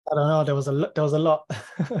I don't know. There was a lot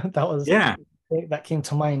that was Yeah. that came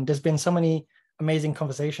to mind. There's been so many amazing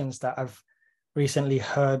conversations that I've recently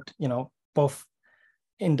heard, both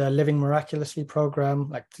in the Living Miraculously program,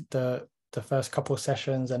 like the first couple of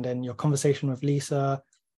sessions, and then your conversation with Lisa,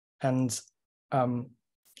 and um,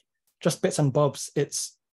 just bits and bobs.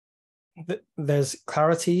 There's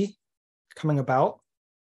clarity coming about,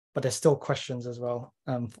 but there's still questions as well,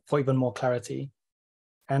 for even more clarity,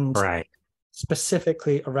 and Right.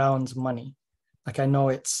 specifically around money. Like I know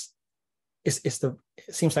it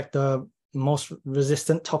seems like the most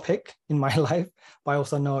resistant topic in my life, but I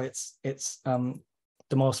also know it's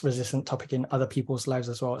the most resistant topic in other people's lives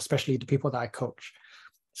as well, especially the people that I coach.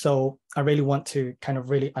 So I really want to kind of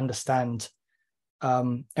really understand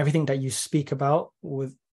everything that you speak about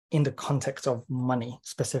in the context of money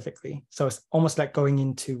specifically. So it's almost like going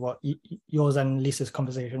into what yours and Lisa's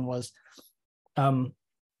conversation was.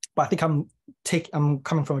 But I think I'm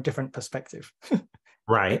coming from a different perspective.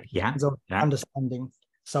 Right. Yeah. Of Yeah. understanding.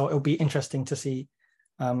 So it'll be interesting to see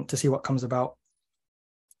what comes about.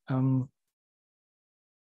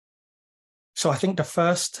 So I think the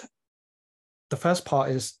first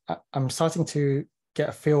part is I'm starting to get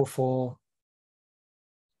a feel for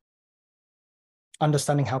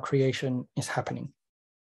understanding how creation is happening,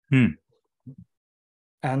 Hmm.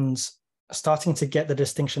 and starting to get the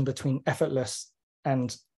distinction between effortless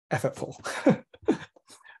and effortful.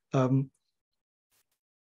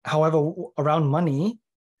 However, around money,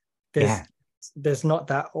 there's Yeah. there's not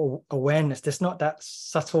that awareness. There's not that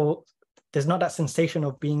subtle. There's not that sensation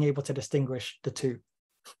of being able to distinguish the two.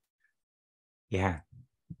 Yeah.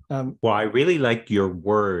 Um, Well, I really like your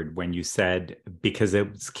word when you said, because it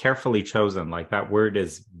was carefully chosen, like that word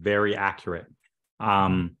is very accurate.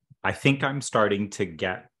 I think I'm starting to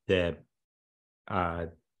get the uh,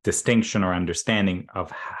 distinction or understanding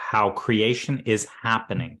of how creation is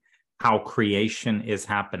happening. How creation is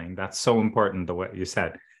happening. That's so important, the way you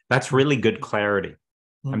said. That's really good clarity.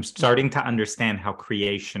 I'm starting to understand how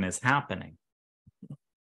creation is happening.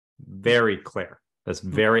 Very clear. That's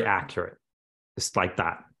very accurate. Just like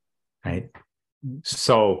that. Right.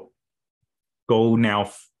 So go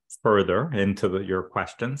now further into your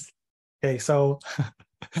questions. Okay, so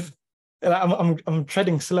I'm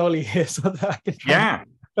treading slowly here so that I can Yeah.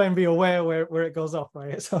 try and be aware where it goes off,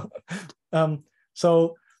 right? So um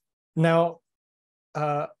so now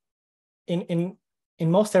uh in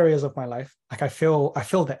most areas of my life, like I feel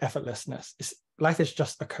the effortlessness. Life is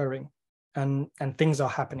just occurring, and things are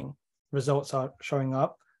happening. Results are showing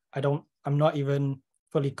up. I'm not even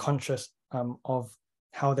fully conscious of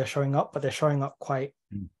how they're showing up, but they're showing up quite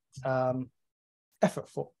um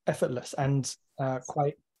effortless, and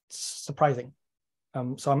quite surprising.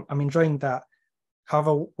 So I'm enjoying that.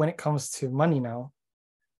 However, when it comes to money now,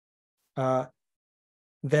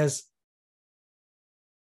 there's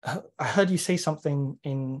I heard you say something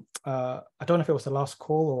in I don't know if it was the last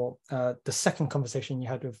call or the second conversation you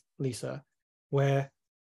had with Lisa, where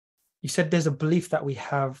you said there's a belief that we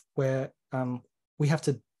have where we have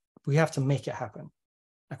to we have to make it happen,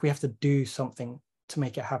 like we have to do something to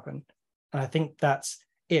make it happen, and I think that's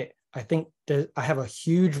it. I think I have a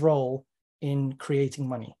huge role in creating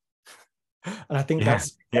money, and I think Yeah.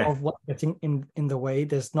 that's part Yeah. of what getting in the way.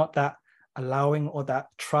 There's not that allowing or that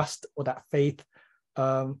trust or that faith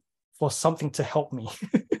for something to help me.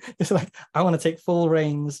 It's like I want to take full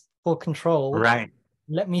reins, full control. Right.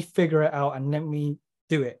 Let me figure it out and let me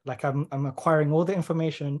do it. Like I'm acquiring all the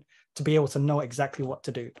information to be able to know exactly what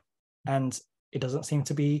to do, and it doesn't seem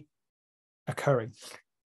to be occurring.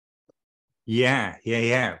 Yeah. Yeah.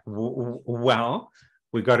 Yeah. Well,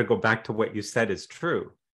 we got to go back to what you said is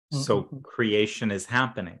true. So Mm-mm-mm. creation is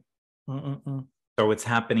happening. Mm-mm-mm. So it's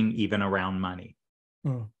happening even around money.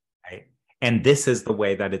 Mm. Right. And this is the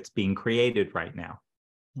way that it's being created right now.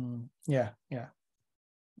 Mm. Yeah, yeah.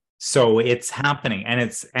 So it's happening,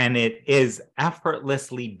 and it is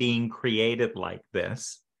effortlessly being created like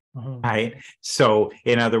this. Mm-hmm. Right. So,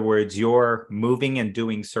 in other words, you're moving and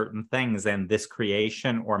doing certain things, and this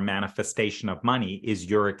creation or manifestation of money is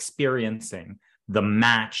you're experiencing the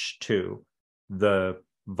match to the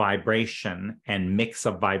vibration and mix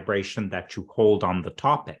of vibration that you hold on the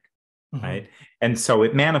topic. Mm-hmm. Right. And so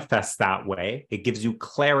it manifests that way. It gives you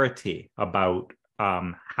clarity about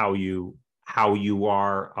how you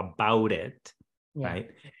are about it. Yeah.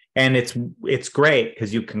 Right. And it's great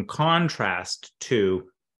because you can contrast to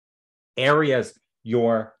areas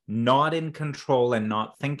you're not in control and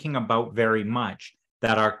not thinking about very much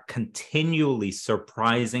that are continually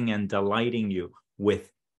surprising and delighting you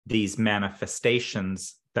with these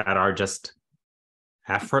manifestations that are just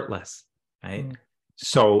effortless, right? Mm.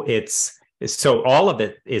 So So all of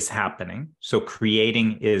it is happening. So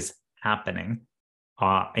creating is happening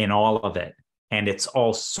in all of it. And it's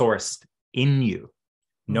all sourced in you.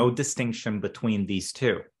 No distinction between these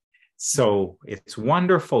two. So it's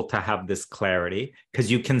wonderful to have this clarity, because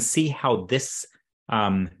you can see how this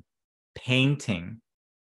painting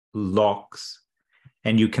looks,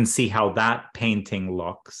 and you can see how that painting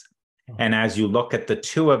looks. And as you look at the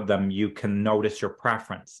two of them, you can notice your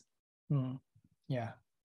preference. Yeah.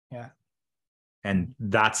 Yeah. And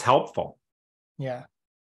that's helpful. Yeah.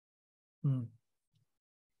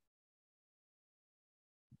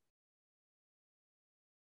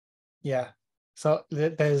 Yeah. So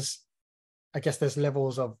I guess there's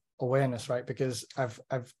levels of awareness, right? Because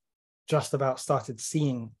I've just about started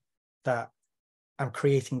seeing that I'm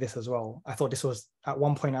creating this as well. I thought this was, at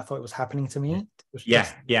one point, I thought it was happening to me. It was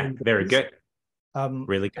Very good.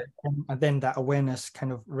 Really good. And then that awareness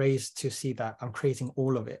kind of raised to see that I'm creating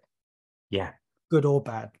all of it. Yeah. Good or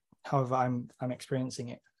bad, however I'm experiencing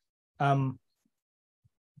it. And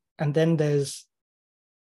then there's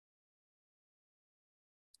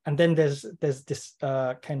this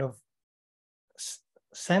kind of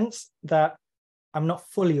sense that I'm not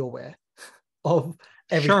fully aware of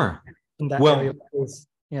everything in that area.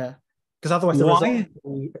 Yeah, because otherwise the result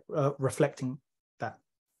will be reflecting that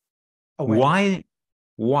awareness.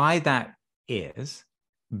 Why that is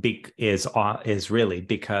really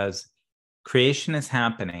because creation is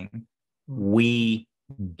happening. We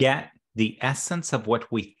get the essence of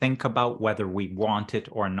what we think about, whether we want it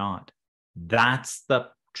or not. That's the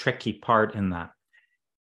tricky part in that.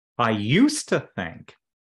 I used to think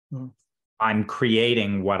I'm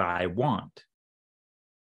creating what I want.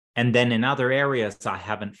 And then in other areas, I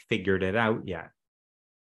haven't figured it out yet.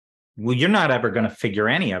 Well, you're not ever going to figure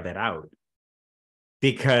any of it out,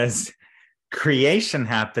 because creation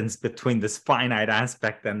happens between this finite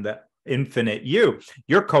aspect and the infinite you.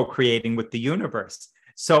 You're co-creating with the universe.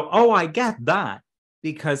 So, I get that,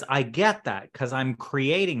 because I'm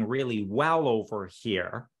creating really well over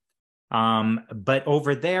here. But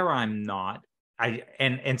over there, I'm not.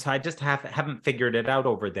 So I just haven't figured it out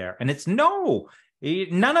over there. And it's none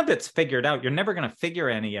of it's figured out. You're never going to figure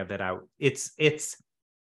any of it out. It's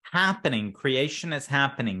happening. Creation is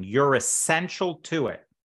happening. You're essential to it.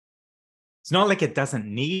 It's not like it doesn't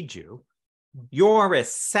need you. You're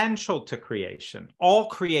essential to creation. All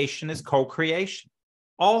creation is co-creation.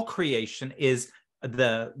 All creation is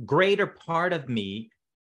the greater part of me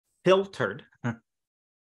filtered,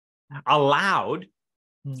 allowed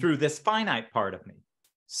through this finite part of me.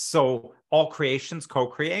 So all creation's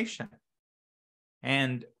co-creation.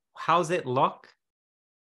 And how's it look?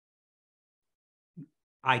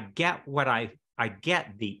 I get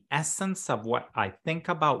the essence of what I think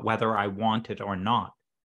about, whether I want it or not.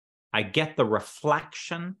 I get the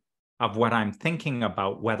reflection of what I'm thinking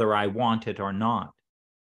about, whether I want it or not.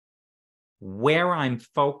 Where I'm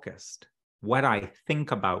focused, what I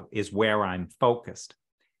think about is where I'm focused.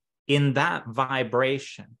 In that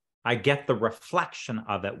vibration, I get the reflection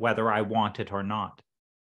of it, whether I want it or not.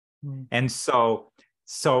 And so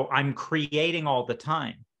I'm creating all the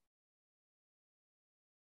time.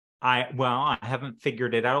 I haven't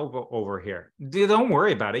figured it out over here. Don't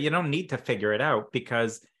worry about it. You don't need to figure it out,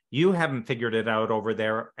 because you haven't figured it out over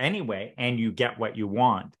there anyway, and you get what you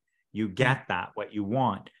want. You get what you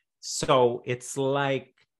want. So it's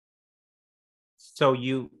like,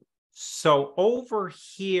 so over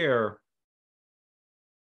here,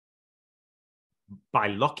 by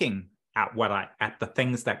looking at at the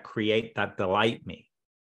things that delight me,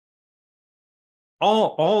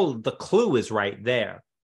 all the clue is right there.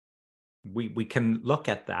 We can look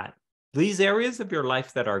at that. These areas of your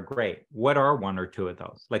life that are great, what are one or two of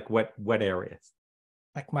those? Like what areas?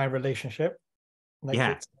 Like my relationship.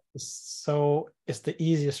 It's the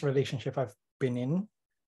easiest relationship I've been in,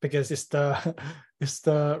 because it's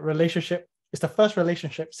the relationship, it's the first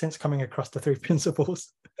relationship since coming across the three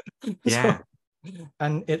principles.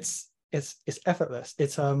 And it's effortless.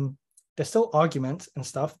 It's there's still arguments and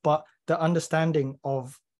stuff, but the understanding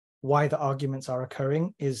of why the arguments are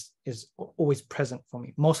occurring is always present for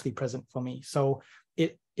me, mostly present for me. So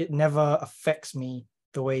it never affects me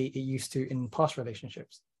the way it used to in past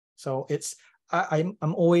relationships. So I'm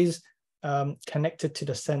always connected to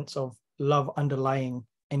the sense of love underlying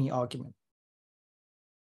any argument.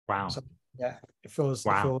 Wow. So yeah, it feels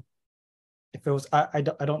wow. It feels I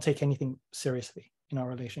don't take anything seriously in our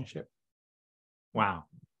relationship. Wow.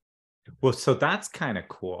 Well, so that's kind of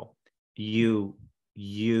cool. You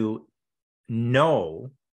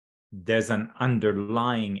know there's an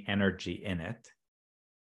underlying energy in it,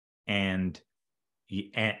 and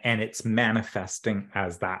and it's manifesting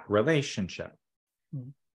as that relationship.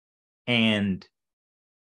 Mm. And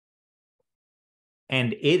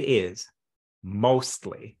it is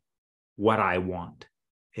mostly what I want.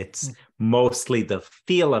 It's mostly the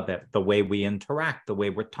feel of it, the way we interact, the way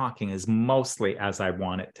we're talking is mostly as I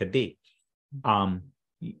want it to be. And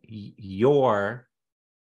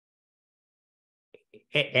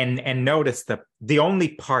notice that the only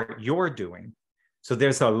part you're doing, so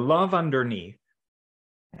there's a love underneath,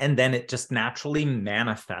 and then it just naturally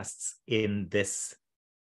manifests in this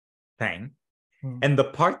thing. And the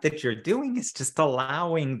part that you're doing is just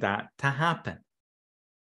allowing that to happen.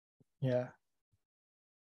 Yeah.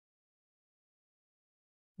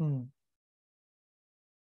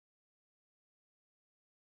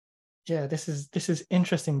 Yeah, this is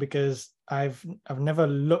interesting because I've never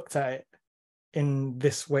looked at it in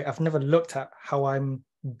this way. I've never looked at how I'm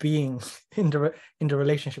being in the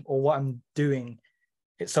relationship or what I'm doing.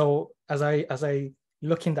 So as I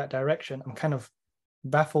look in that direction, I'm kind of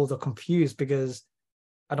baffled or confused because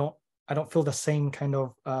I don't feel the same kind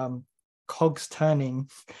of cogs turning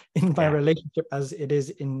in my relationship as it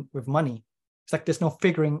is with money. It's like there's no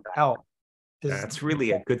figuring out. That's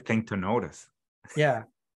really a good thing to notice. Yeah.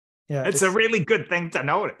 Yeah. It's a really good thing to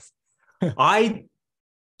notice. I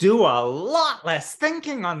do a lot less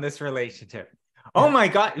thinking on this relationship. Oh my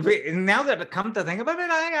God. Now that I come to think about it,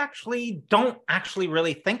 I actually don't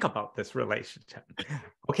really think about this relationship.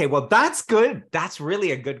 Okay, well, that's good. That's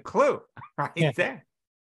really a good clue right there.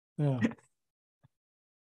 Yeah.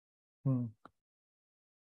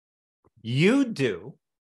 You do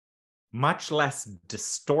much less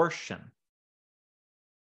distortion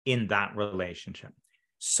in that relationship.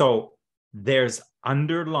 So there's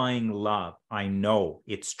underlying love. I know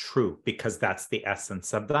it's true because that's the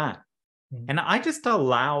essence of that. And I just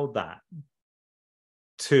allow that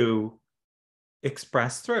to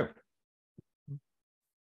express through.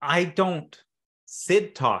 I don't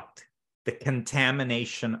Sid talked the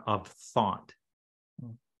contamination of thought.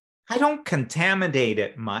 I don't contaminate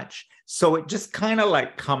it much. So it just kind of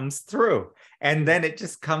like comes through and then it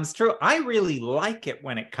just comes through. I really like it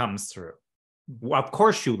when it comes through. Well, of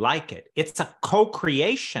course you like it. It's a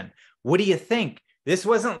co-creation. What do you think? This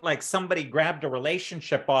wasn't like somebody grabbed a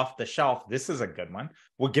relationship off the shelf. This is a good one.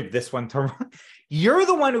 We'll give this one to You're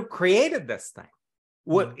the one who created this thing.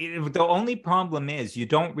 The only problem is you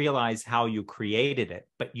don't realize how you created it,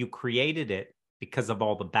 but you created it because of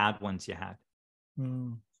all the bad ones you had.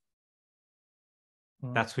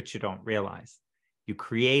 That's what you don't realize. You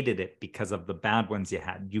created it because of the bad ones you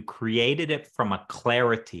had. You created it from a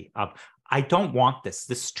clarity of, I don't want this.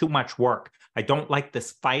 This is too much work. I don't like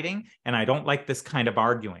this fighting, and I don't like this kind of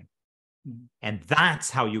arguing. And that's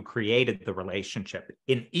how you created the relationship.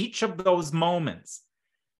 In each of those moments,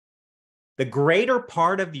 the greater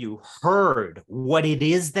part of you heard what it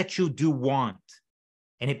is that you do want,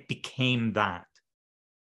 and it became that.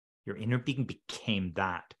 Your inner being became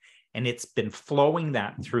that. And it's been flowing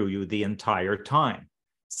that through you the entire time.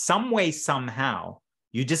 Some way, somehow,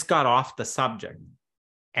 you just got off the subject.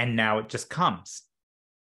 And now it just comes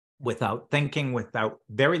without thinking, without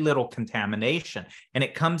very little contamination. And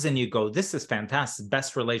it comes and you go, this is fantastic,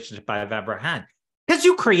 best relationship I've ever had. Because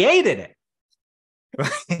you created it.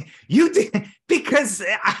 You did, because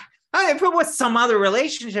if it was some other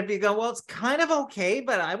relationship, you go, well, it's kind of okay,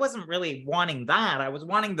 but I wasn't really wanting that. I was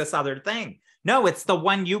wanting this other thing. No, it's the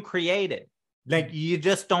one you created. Like, you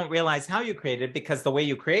just don't realize how you created it, because the way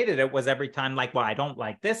you created it was every time like, well, I don't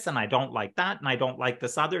like this and I don't like that and I don't like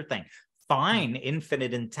this other thing. Fine,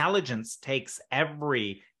 infinite intelligence takes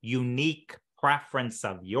every unique preference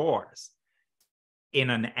of yours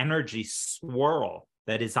in an energy swirl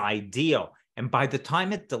that is ideal. And by the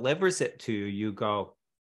time it delivers it to you, you go,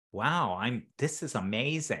 wow, this is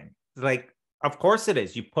amazing. Like, of course it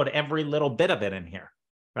is. You put every little bit of it in here,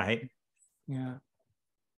 right? Yeah.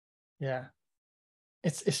 Yeah.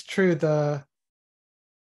 It's true. I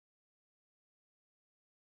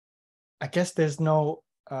guess there's no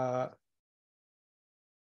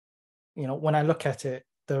when I look at it,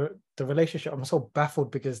 the relationship, I'm so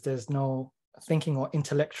baffled because there's no thinking or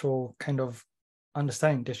intellectual kind of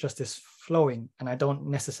understanding. There's just this flowing, and I don't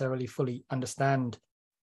necessarily fully understand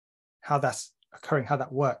how that's occurring, how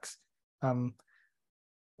that works.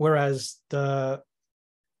 Whereas the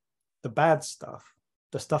bad stuff,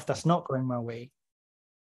 the stuff that's not going my way,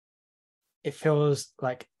 it feels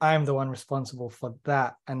like I'm the one responsible for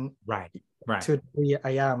that. And right. To a degree,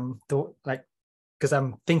 I am, because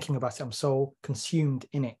I'm thinking about it. I'm so consumed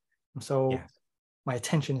in it. My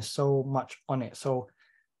attention is so much on it. So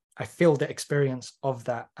I feel the experience of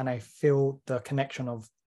that, and I feel the connection of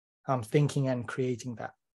thinking and creating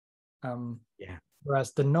that. Yeah.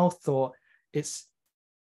 Whereas the no thought, it's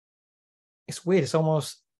weird. It's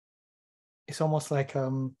almost like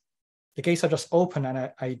the gates are just open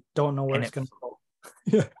and I don't know where And it's it, going to go.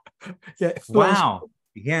 Yeah, yeah, it flows. wow.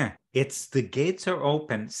 Yeah. It's the gates are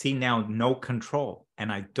open. See, now no control.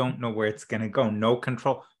 And I don't know where it's going to go. No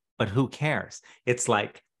control. But who cares? It's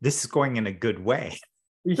like, this is going in a good way.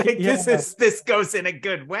 Like Yeah, this goes in a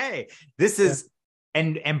good way. This yeah. is,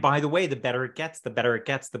 and by the way, the better it gets, the better it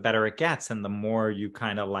gets, the better it gets. And the more you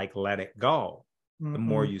kind of like let it go, the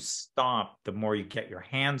more you stop, the more you get your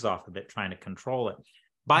hands off of it, trying to control it.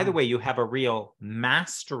 By the way, you have a real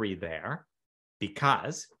mastery there,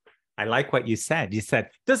 because I like what you said. You said,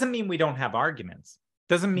 doesn't mean we don't have arguments.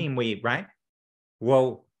 Doesn't mean we, right?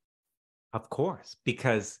 Well, of course,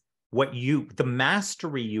 because the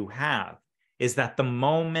mastery you have is that the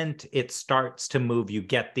moment it starts to move, you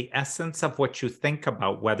get the essence of what you think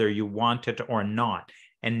about, whether you want it or not.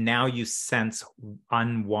 And now you sense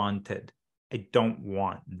unwanted. I don't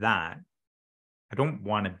want that. I don't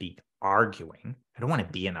want to be arguing. I don't want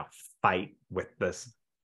to be in a fight with this.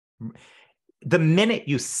 The minute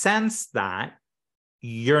you sense that,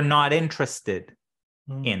 you're not interested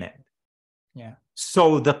in it. Yeah.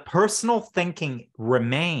 So the personal thinking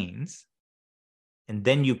remains. And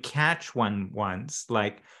then you catch one once,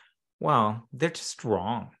 like, well, they're just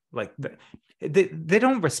wrong. Like they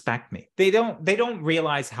don't respect me. They don't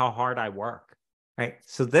realize how hard I work. Right.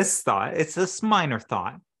 So this thought, it's this minor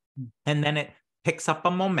thought. And then it picks up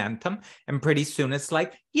a momentum. And pretty soon it's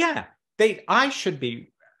like, yeah, I should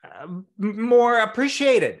be more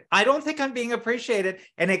appreciated. I don't think I'm being appreciated.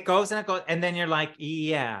 And it goes and it goes. And then you're like,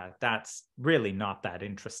 yeah, that's really not that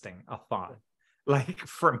interesting a thought. Like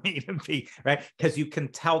for me to be, right? Because you can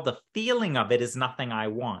tell the feeling of it is nothing I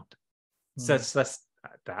want. So it's just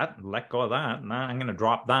that, let go of that. No, I'm going to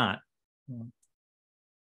drop that.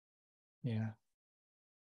 Yeah.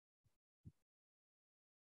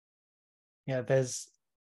 Yeah, there's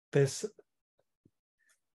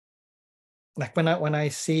like when I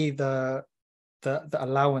see the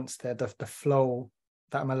allowance there, the flow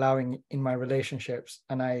that I'm allowing in my relationships,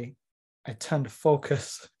 and I turn the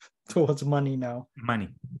focus towards money now. Money.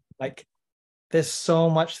 Like there's so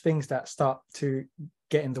much things that start to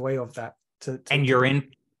get in the way of that. And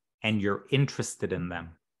you're interested in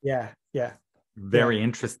them. Yeah. Very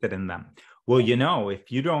interested in them. Well,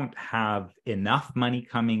 if you don't have enough money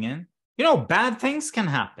coming in, bad things can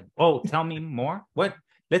happen. Oh, tell me more. What?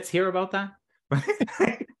 Let's hear about that.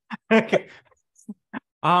 Okay.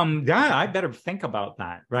 Yeah, I better think about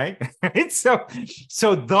that, right?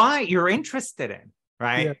 so that you're interested in,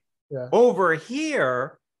 right? Yeah. Over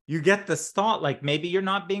here, you get this thought like maybe you're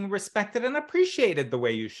not being respected and appreciated the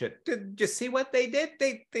way you should. Did you see what they did?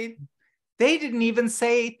 They didn't even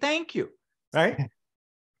say thank you, right?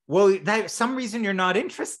 Well, some reason you're not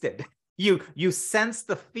interested. You sense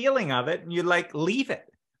the feeling of it and you like leave it.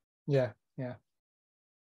 Yeah.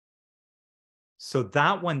 So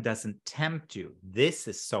that one doesn't tempt you. This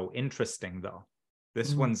is so interesting, though.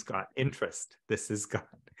 This one's got interest.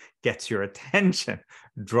 Gets your attention,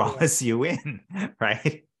 draws you in,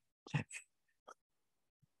 right?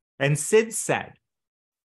 And Sid said,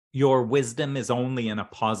 your wisdom is only in a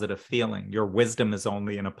positive feeling. Your wisdom is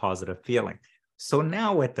only in a positive feeling. So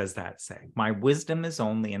now what does that say? My wisdom is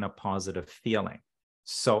only in a positive feeling.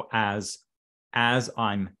 So as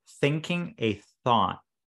I'm thinking a thought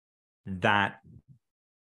that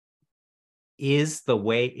is the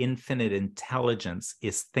way infinite intelligence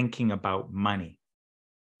is thinking about money.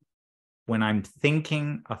 When I'm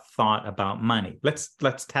thinking a thought about money, let's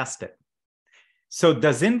test it. So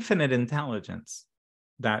does infinite intelligence,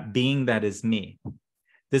 that being that is me,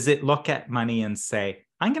 does it look at money and say,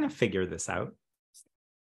 I'm going to figure this out?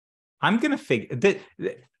 I'm going to figure that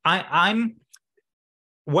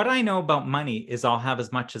what I know about money is I'll have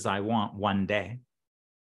as much as I want one day.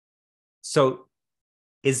 So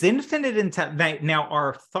is infinite intelligence, now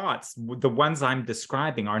our thoughts, the ones I'm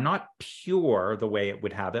describing, are not pure the way it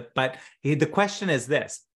would have it, but the question is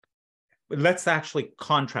this. Let's actually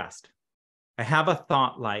contrast. I have a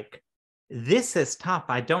thought like, this is tough.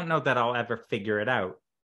 I don't know that I'll ever figure it out.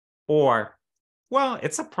 Or, well,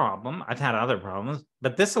 it's a problem. I've had other problems,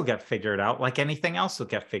 but this will get figured out like anything else will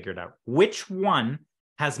get figured out. Which one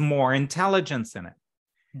has more intelligence in it?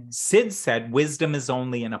 Sid said wisdom is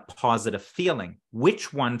only in a positive feeling.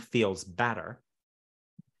 Which one feels better?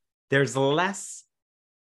 There's less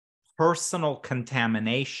personal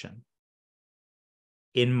contamination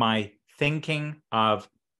in my thinking of,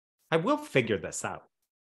 I will figure this out.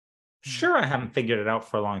 Sure, I haven't figured it out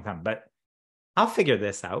for a long time, but I'll figure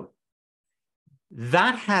this out.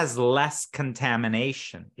 that has less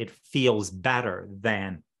contamination. It feels better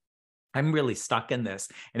than I'm really stuck in this.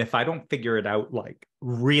 And if I don't figure it out like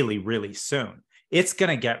really, really soon, it's going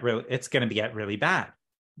to get really bad.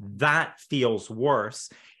 That feels worse.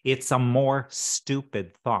 It's a more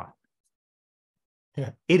stupid thought. Yeah.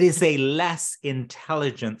 It is a less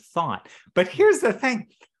intelligent thought. But here's the thing.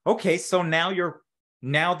 Okay, so now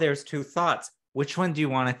there's two thoughts. Which one do you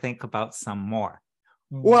want to think about some more?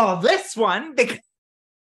 Well, this one, because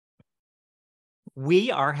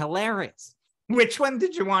we are hilarious. Which one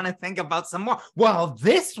did you want to think about some more? Well,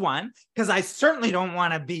 this one, because I certainly don't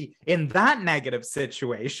want to be in that negative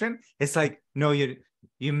situation. It's like, no, you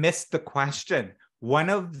missed the question. One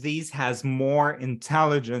of these has more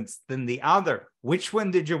intelligence than the other. Which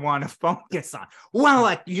one did you want to focus on? Well,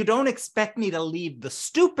 like, you don't expect me to leave the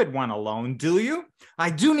stupid one alone, do you?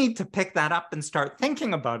 I do need to pick that up and start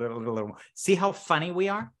thinking about it a little more. See how funny we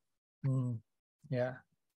are? Yeah.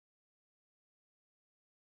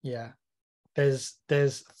 Yeah. There's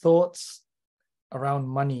thoughts around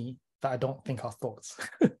money that I don't think are thoughts.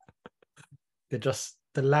 They're just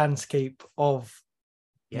the landscape of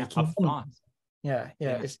making of money. thoughts. Yeah.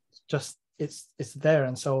 It's just it's there,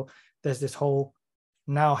 and so there's this whole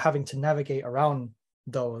now having to navigate around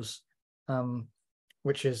those,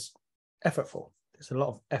 which is effortful. There's a lot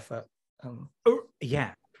of effort.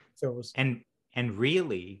 Feels. And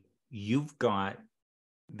really, you've got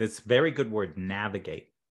this very good word, navigate.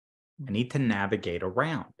 I need to navigate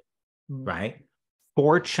around, right?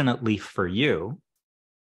 Fortunately for you,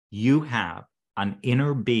 you have an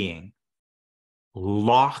inner being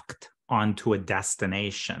locked onto a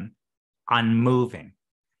destination, unmoving.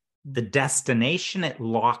 The destination it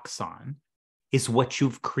locks on is what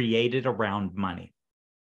you've created around money.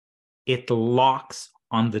 It locks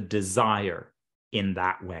on the desire in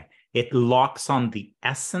that way. It locks on the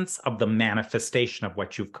essence of the manifestation of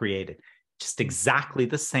what you've created. Just exactly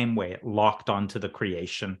the same way it locked onto the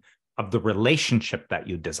creation of the relationship that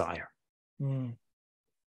you desire. And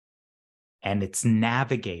it's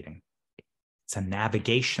navigating. It's a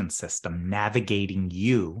navigation system, navigating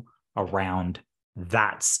you around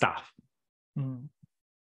that stuff.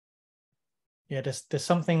 Yeah, there's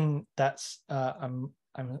something that's I'm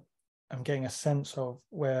getting a sense of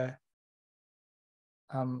where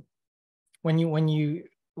when you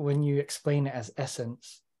explain it as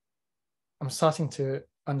essence, I'm starting to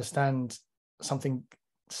understand something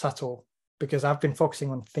subtle, because I've been focusing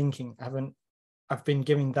on thinking. I've been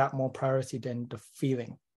giving that more priority than the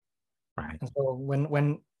feeling. Right. And so when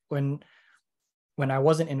I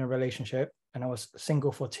wasn't in a relationship and I was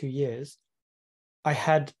single for 2 years, I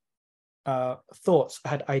had thoughts, I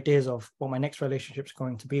had ideas of what my next relationship is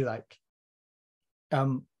going to be like.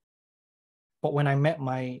 But when I met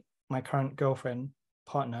my current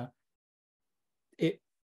partner, it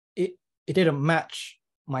didn't match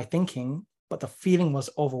my thinking, but the feeling was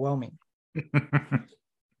overwhelming.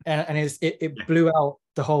 and it blew out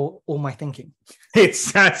all my thinking.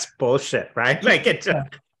 That's bullshit, right? Like it just,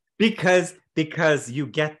 because you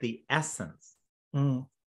get the essence.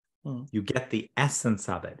 You get the essence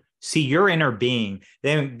of it. See, your inner being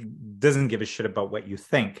doesn't give a shit about what you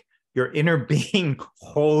think. Your inner being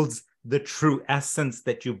holds the true essence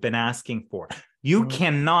that you've been asking for. You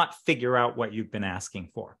cannot figure out what you've been asking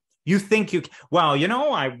for. You think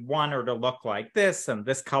I want her to look like this and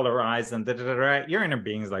this color eyes and da-da-da-da. Your inner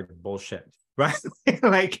being is like bullshit, right?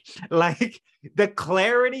 like the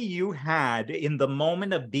clarity you had in the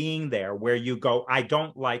moment of being there, where you go, I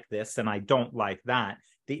don't like this and I don't like that.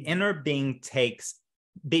 The inner being takes,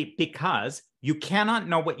 because you cannot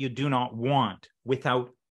know what you do not want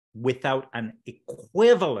without an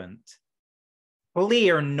equivalent,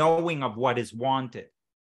 clear knowing of what is wanted.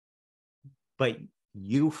 But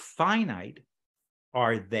you finite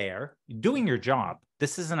are there doing your job.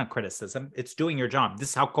 This isn't a criticism. It's doing your job. This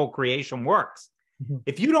is how co-creation works.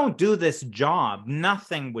 If you don't do this job,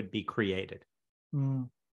 nothing would be created.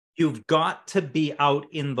 You've got to be out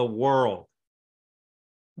in the world.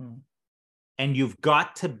 And you've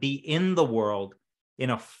got to be in the world in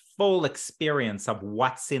a full experience of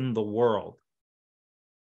what's in the world.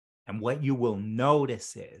 And what you will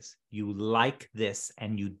notice is you like this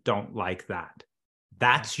and you don't like that.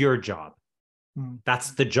 That's your job.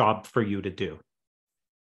 That's the job for you to do.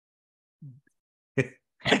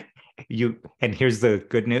 And here's the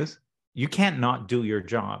good news. You can't not do your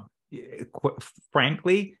job.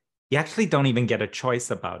 Frankly, you actually don't even get a choice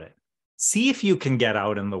about it. See if you can get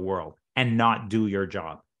out in the world and not do your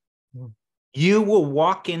job. You will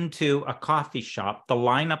walk into a coffee shop, the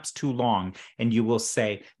lineup's too long, and you will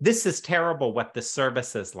say, this is terrible what the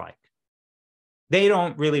service is like. They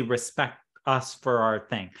don't really respect us for our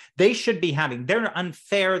thing. They should be having, they're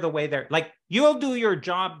unfair the way they're like, you'll do your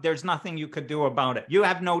job. There's nothing you could do about it. You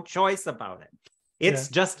have no choice about it. It's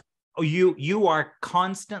just, you are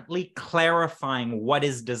constantly clarifying what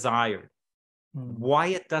is desired. Why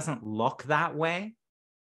it doesn't look that way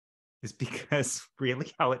is because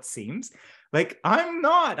really how it seems. Like,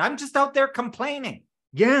 I'm just out there complaining.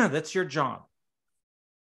 Yeah, that's your job.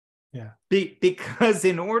 Yeah. Because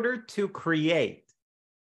in order to create,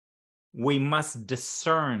 we must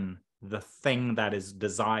discern the thing that is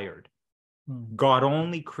desired. God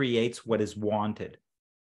only creates what is wanted.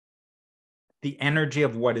 The energy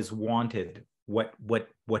of what is wanted, what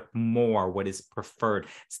is preferred.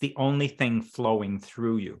 It's the only thing flowing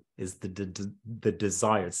through you is the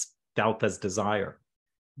desire. It's felt as desire.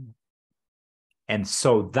 And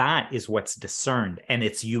so that is what's discerned, and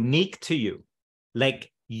it's unique to you.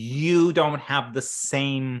 Like, you don't have the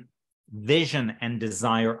same vision and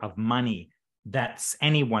desire of money that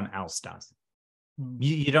anyone else does.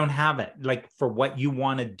 You don't have it, like, for what you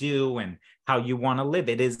want to do and how you want to live.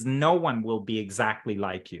 It is, no one will be exactly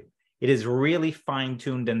like you. It is really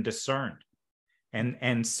fine-tuned and discerned.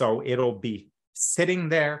 And so it'll be sitting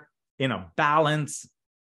there in a balance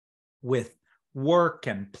with work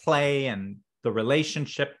and play and the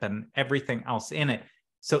relationship and everything else in it.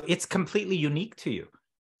 So it's completely unique to you.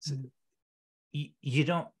 So you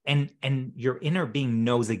don't, and your inner being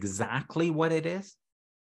knows exactly what it is.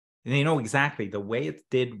 And they know exactly the way it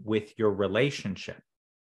did with your relationship,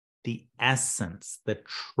 the essence, the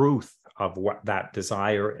truth of what that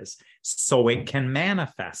desire is, so it can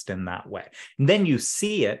manifest in that way. And then you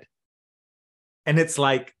see it, and it's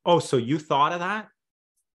like, oh, so you thought of that?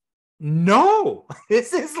 No,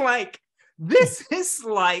 this is like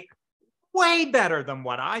way better than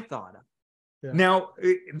what I thought of. Yeah. Now,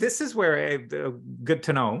 this is where, good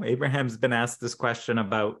to know, Abraham's been asked this question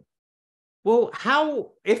about, well,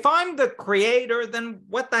 how, if I'm the creator, then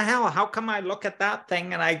what the hell? How come I look at that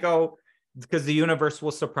thing and I go, because the universe will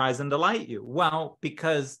surprise and delight you? Well,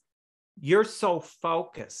 because you're so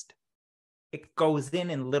focused, it goes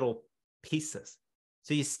in little pieces.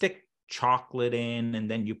 So you stick chocolate in, and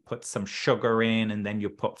then you put some sugar in, and then you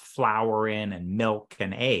put flour in, and milk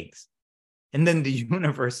and eggs. And then the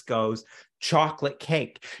universe goes, chocolate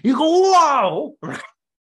cake. You go, whoa!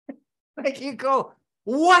 Like, you go,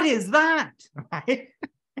 what is that? Right?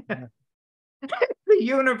 The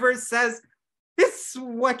universe says, it's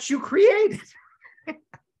what you created.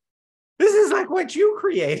 This is like what you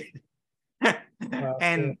created.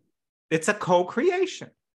 And it's a co-creation.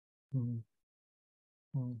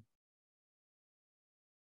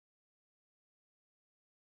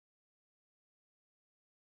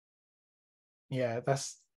 Yeah,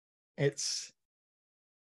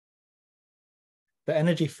 the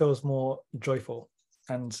energy feels more joyful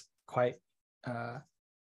and quite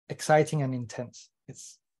exciting and intense.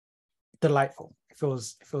 It's delightful. It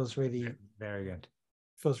feels really very good.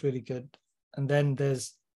 Feels really good. And then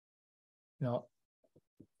there's,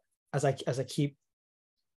 as I keep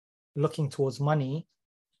looking towards money,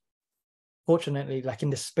 fortunately, like in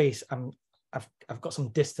this space, I've got some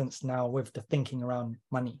distance now with the thinking around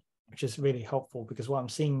money, which is really helpful, because what I'm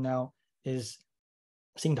seeing now is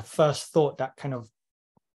seeing the first thought that kind of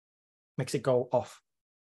makes it go off,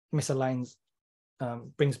 misaligns,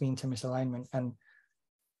 brings me into misalignment, and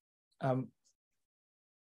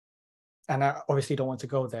I obviously don't want to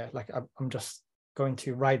go there. Like, I'm just going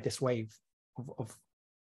to ride this wave of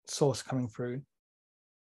source coming through.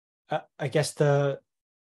 I guess the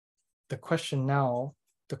question now,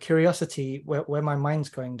 the curiosity, where my mind's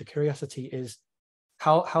going, the curiosity is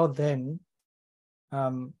how then, I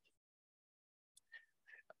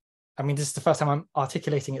mean, this is the first time I'm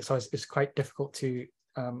articulating it, so it's quite difficult to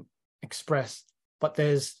express, but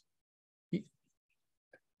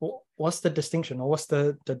what's the distinction, or what's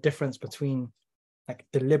the difference between like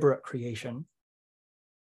deliberate creation?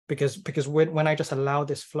 Because when I just allow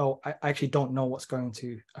this flow, I actually don't know what's going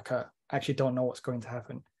to occur. I actually don't know what's going to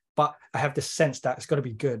happen, but I have this sense that it's got to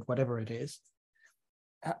be good, whatever it is.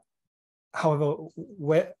 However,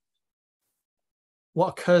 what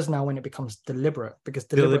occurs now when it becomes deliberate? Because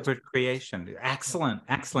deliberate creation.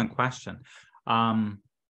 Excellent question.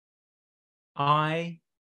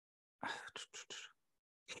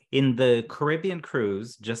 In the Caribbean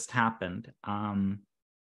cruise just happened.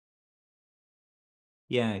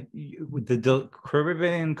 The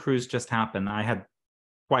Caribbean cruise just happened. I had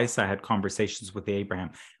conversations with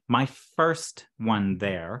Abraham. My first one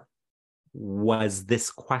there was this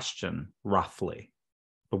question, roughly,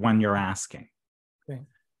 the one you're asking. Okay.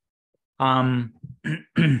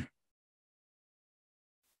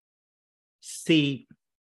 See,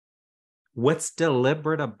 What's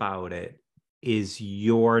deliberate about it is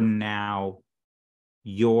you're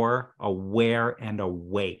aware and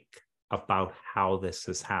awake about how this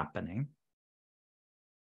is happening.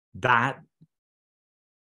 That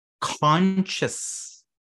conscious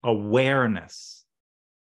awareness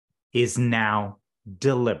is now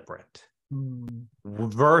deliberate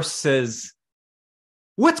versus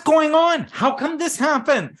what's going on? How come this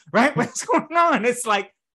happened? Right? What's going on? It's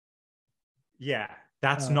like, yeah,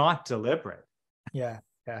 that's not deliberate. Yeah.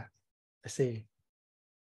 I see.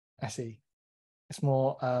 It's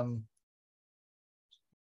more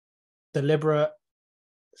deliberate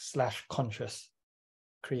 / conscious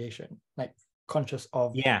creation, like conscious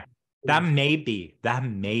of. Yeah, that may be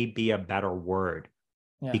a better word.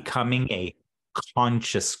 Yeah. Becoming a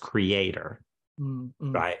conscious creator,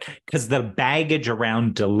 Mm-hmm. right? Because the baggage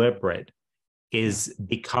around deliberate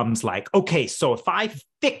becomes like, okay, so if I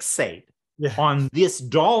fixate on this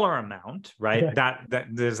dollar amount, right, that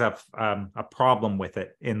there's a problem with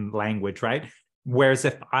it in language, right? Whereas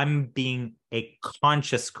if I'm being a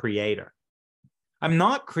conscious creator, I'm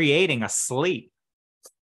not creating asleep,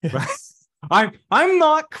 right? I'm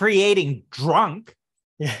not creating drunk.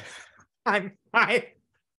 Yeah.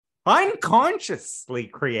 I'm consciously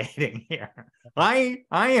creating here. I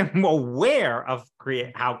am aware of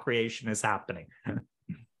how creation is happening.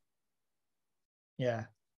 Yeah.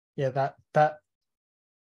 That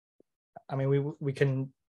I mean, we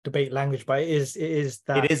can debate language, but it is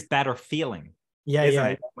that it is better feeling. Yeah, isn't yeah,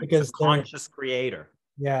 it? because it's a conscious creator.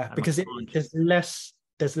 Yeah, because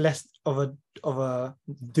there's less of a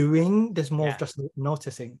doing. There's more of just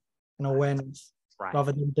noticing and awareness,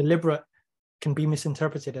 rather than deliberate. Can be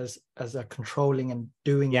misinterpreted as a controlling and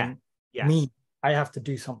doing. Yeah. Me, I have to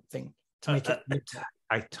do something to make it.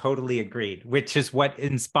 I totally agreed, which is what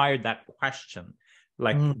inspired that question.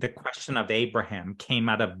 Like the question of Abraham came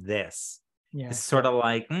out of this. It's sort of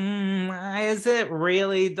like, is it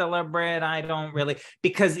really deliberate? I don't really,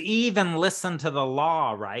 because even listen to the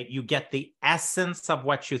law, right? You get the essence of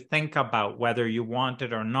what you think about, whether you want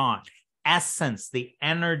it or not. Essence, the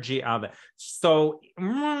energy of it. So,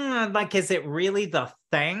 like, is it really the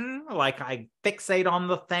thing? Like, I fixate on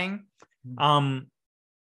the thing.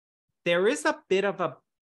 There is a bit of a,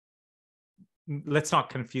 let's not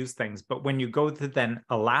confuse things, but when you go to then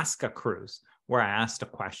Alaska cruise, where I asked a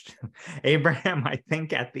question, Abraham, I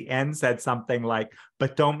think at the end said something like,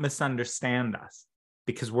 but don't misunderstand us,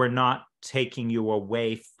 because we're not taking you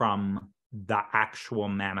away from the actual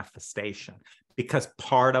manifestation. Because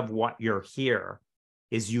part of what you're here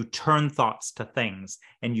is you turn thoughts to things,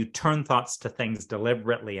 and you turn thoughts to things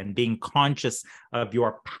deliberately, and being conscious of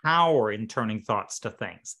your power in turning thoughts to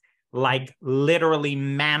things, like literally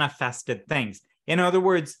manifested things. In other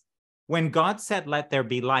words, when God said, let there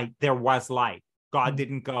be light, there was light. God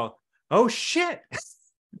didn't go, oh shit,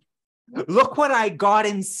 look what I got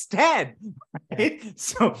instead. Right?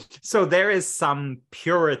 So there is some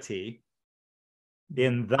purity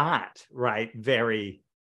in that, right?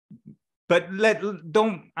 But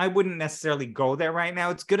I wouldn't necessarily go there right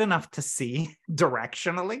now. It's good enough to see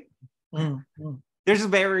directionally. There's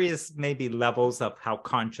various maybe levels of how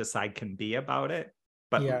conscious I can be about it,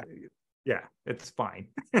 but yeah, it's fine.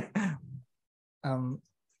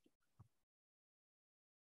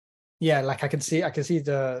 Like I can see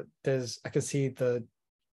the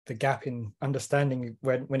gap in understanding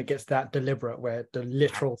when it gets that deliberate, where the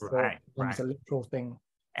literal thought becomes a literal thing.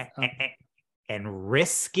 And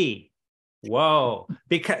risky. Whoa.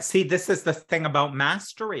 Because see, this is the thing about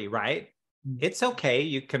mastery, right? It's okay.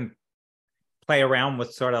 You can play around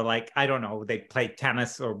with sort of like, I don't know, they play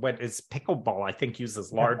tennis, or what is pickleball, I think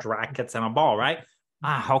uses large rackets and a ball, right?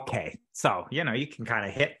 Okay. So, you can kind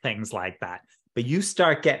of hit things like that. But you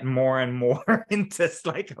start getting more and more into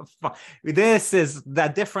like this is the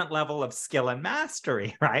different level of skill and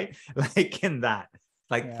mastery, right? Like in that,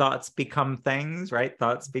 like thoughts become things, right?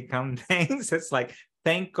 Thoughts become things. It's like,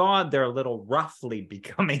 thank God they're a little roughly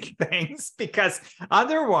becoming things, because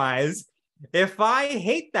otherwise, if I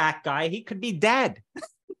hate that guy, he could be dead.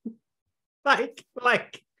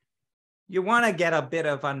 like you want to get a bit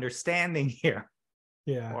of understanding here.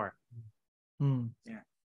 Yeah.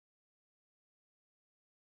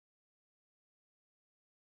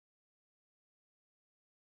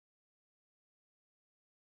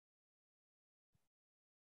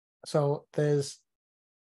 So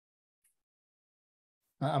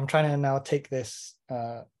I'm trying to now take this,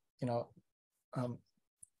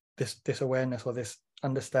 this awareness or this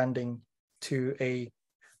understanding to a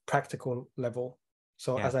practical level.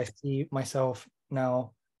 So as I see myself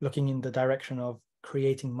now looking in the direction of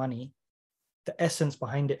creating money, the essence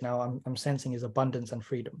behind it now I'm sensing is abundance and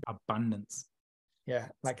freedom. Abundance. Yeah,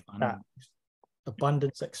 like abundance. That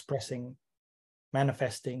abundance expressing,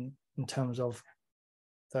 manifesting in terms of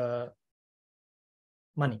the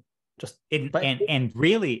money. And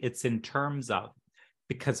really it's in terms of,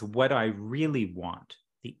 because what I really want,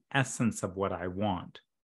 the essence of what I want,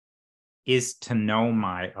 is to know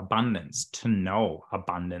my abundance, to know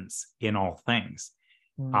abundance in all things.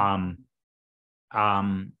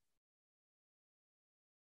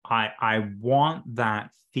 I want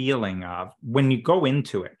that feeling of, when you go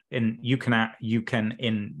into it, and you can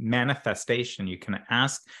in manifestation, you can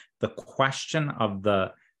ask the question of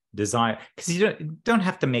the desire, because you don't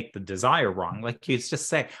have to make the desire wrong. Like, you just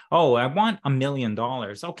say, oh, I want $1 million.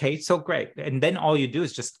 Okay, so great. And then all you do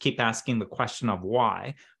is just keep asking the question of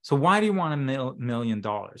why. So why do you want $1 million?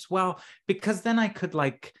 Well, because then I could,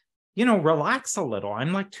 like, relax a little.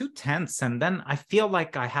 I'm like too tense. And then I feel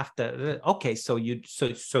like I have to, okay, so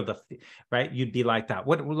right, you'd be like that.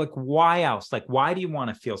 Like, why else? Like, why do you want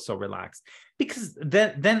to feel so relaxed? Because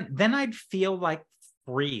then I'd feel like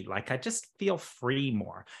free. Like, I just feel free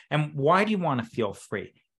more. And why do you want to feel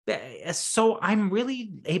free? So I'm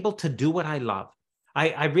really able to do what I love.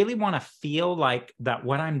 I really want to feel like that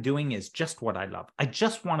what I'm doing is just what I love. I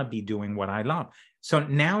just want to be doing what I love. So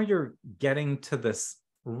now you're getting to this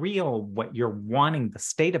real, what you're wanting, the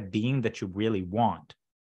state of being that you really want,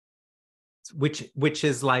 which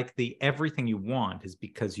is like the everything you want is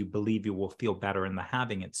because you believe you will feel better in the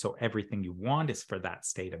having it. So everything you want is for that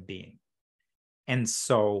state of being. And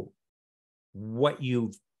so what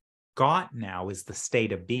you've got now is the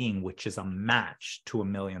state of being, which is a match to $1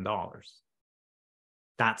 million.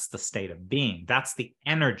 That's the state of being. That's the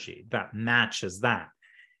energy that matches that.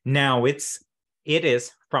 Now it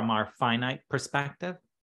is, from our finite perspective,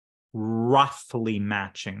 roughly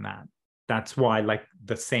matching that. That's why, like,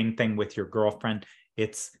 the same thing with your girlfriend,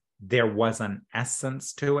 there was an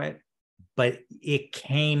essence to it, but it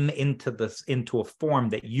came into a form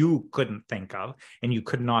that you couldn't think of, and you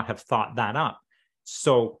could not have thought that up.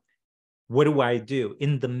 So what do I do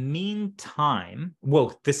in the meantime?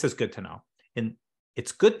 Well, this is good to know. And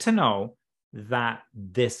it's good to know that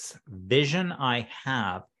this vision I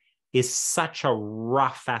have is such a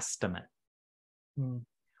rough estimate.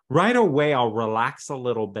 Right away, I'll relax a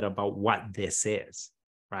little bit about what this is,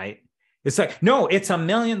 right? It's like, no, it's $1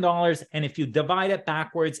 million. And if you divide it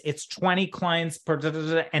backwards, it's 20 clients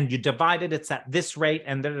per, and you divide it, it's at this rate,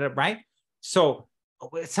 and right? So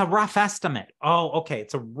it's a rough estimate. Oh, okay,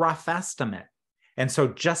 it's a rough estimate. And so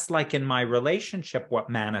just like in my relationship, what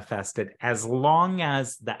manifested, as long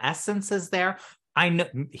as the essence is there, I know,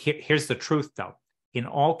 here's the truth though. In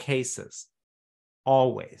all cases,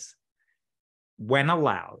 always, when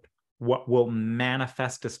allowed, what will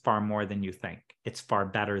manifest is far more than you think. It's far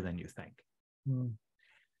better than you think.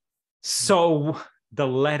 So the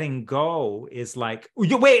letting go is like,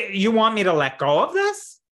 wait, you want me to let go of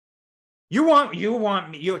this?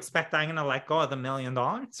 You expect I'm going to let go of the $1 million,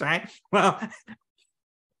 right? Well,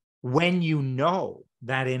 when you know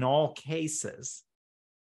that in all cases,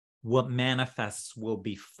 what manifests will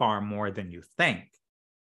be far more than you think,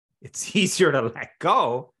 it's easier to let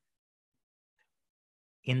go.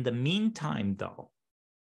 In the meantime, though,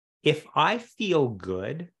 if I feel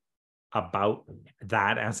good about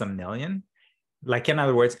that as $1 million, like, in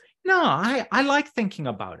other words, no, I like thinking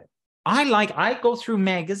about it. I go through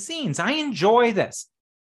magazines. I enjoy this.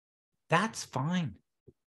 That's fine.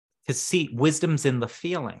 Because see, wisdom's in the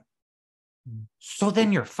feeling. So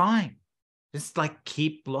then you're fine. Just like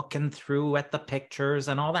keep looking through at the pictures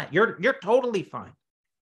and all that. You're totally fine.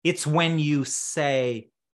 It's when you say,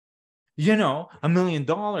 $1 million,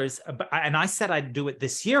 and I said I'd do it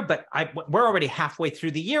this year, but we're already halfway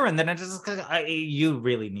through the year, and then you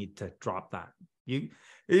really need to drop that. You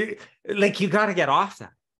got to get off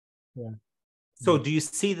that. Yeah. So do you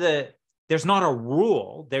see there's not a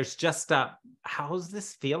rule. There's just how's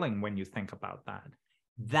this feeling when you think about that?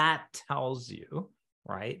 That tells you,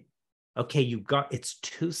 right? Okay, it's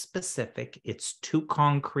too specific. It's too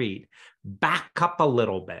concrete. Back up a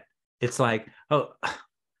little bit. It's like, oh,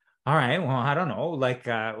 all right, well, I don't know. Like,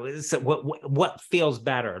 what feels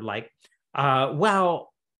better? Like,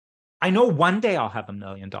 well, I know one day I'll have $1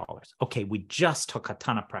 million. Okay, we just took a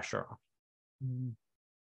ton of pressure off.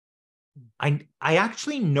 I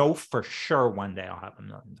actually know for sure one day I'll have $1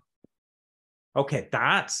 million. Okay,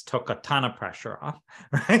 that's took a ton of pressure off,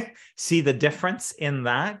 right? See the difference in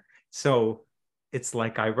that? So it's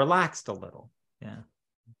like I relaxed a little. Yeah.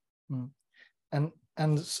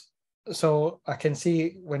 And so I can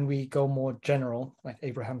see when we go more general, like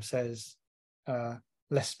Abraham says,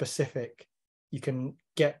 less specific, you can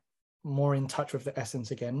get more in touch with the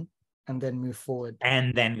essence again, and then move forward.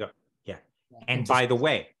 And then go, yeah. And by the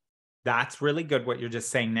way, that's really good what you're just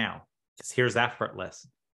saying now, because here's effortless.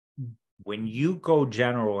 When you go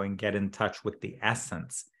general and get in touch with the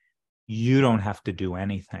essence, you don't have to do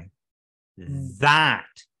anything. That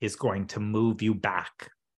is going to move you back.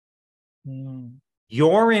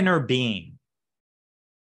 Your inner being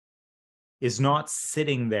is not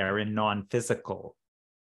sitting there in non-physical,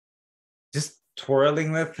 just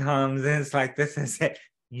twirling the thumbs. And it's like, this is it.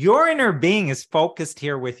 Your inner being is focused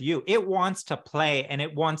here with you. It wants to play, and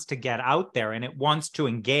it wants to get out there, and it wants to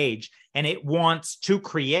engage, and it wants to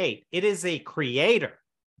create. It is a creator.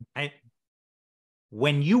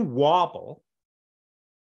 When you wobble,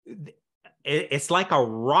 it's like a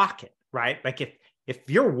rocket, right? Like if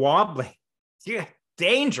you're wobbling, you're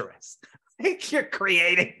dangerous. You're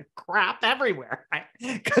creating crap everywhere, right?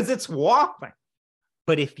 Because it's wobbling.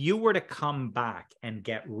 But if you were to come back and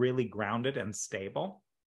get really grounded and stable,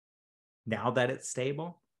 now that it's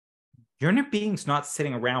stable, your inner being's not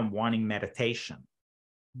sitting around wanting meditation.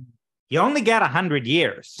 You only get 100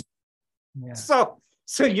 years. Yeah.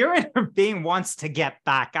 So your inner being wants to get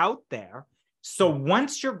back out there. So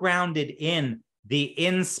once you're grounded in, the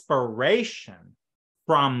inspiration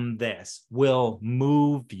from this will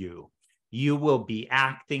move you. You will be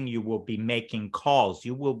acting, you will be making calls,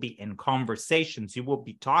 you will be in conversations, you will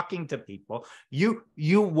be talking to people. You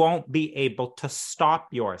won't be able to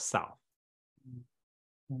stop yourself.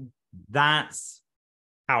 That's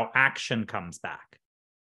how action comes back.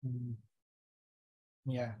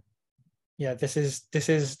 Yeah. There's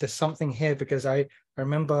something here, because I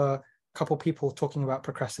remember a couple of people talking about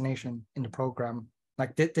procrastination in the program.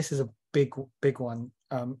 Like this is a big one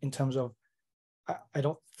in terms of, I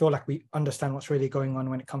don't feel like we understand what's really going on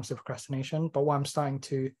when it comes to procrastination. But what I'm starting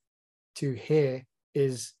to hear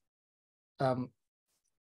is,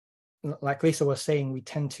 like Lisa was saying, we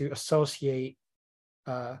tend to associate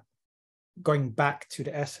going back to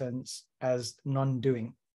the essence as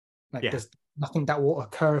non-doing. Like there's nothing that will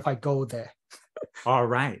occur if I go there. All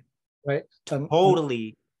right. Right.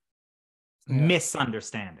 Totally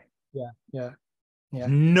misunderstanding. Yeah.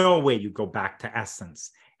 No way you go back to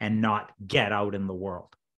essence and not get out in the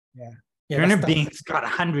world. Your inner being's got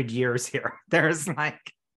 100 years here. There's like,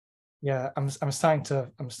 I'm starting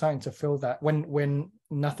to feel that when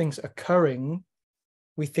nothing's occurring,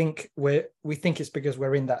 we think it's because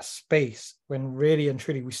we're in that space, when really and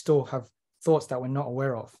truly we still have thoughts that we're not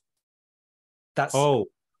aware of. That's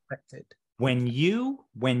expected. When you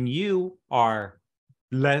are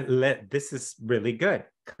this is really good,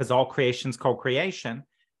 because all creation's co-creation,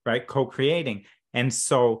 right? Co-creating. And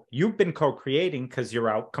so you've been co-creating because you're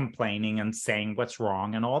out complaining and saying what's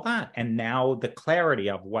wrong and all that. And now the clarity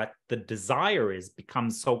of what the desire is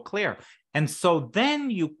becomes so clear. And so then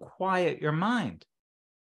you quiet your mind,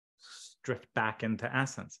 drift back into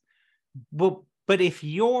essence. Well, but if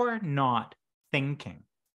you're not thinking,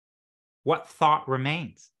 what thought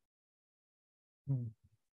remains?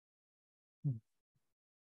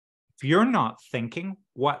 If you're not thinking,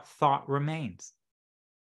 what thought remains?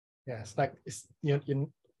 It's like you're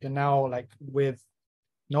now like with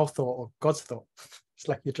no thought, or God's thought. It's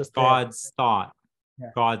like you're just there. God's thought.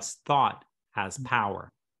 God's thought has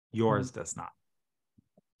power. Yours does not.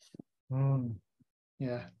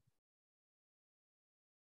 Yeah.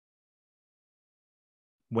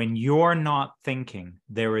 When you're not thinking,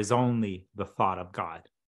 there is only the thought of God.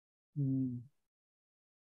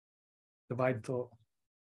 Divine thought.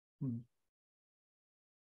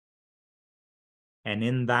 And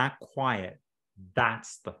in that quiet,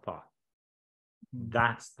 that's the thought.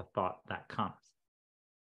 That's the thought that comes.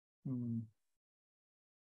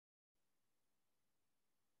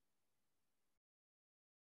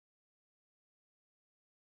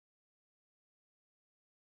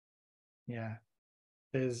 Yeah.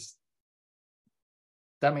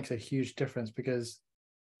 That makes a huge difference, because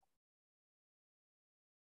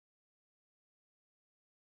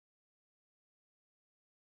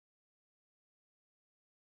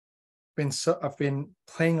I've been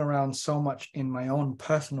playing around so much in my own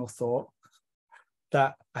personal thought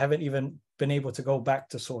that I haven't even been able to go back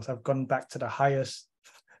to source. I've gone back to the highest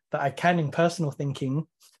that I can in personal thinking.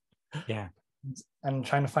 And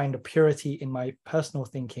trying to find a purity in my personal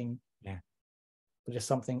thinking. But there's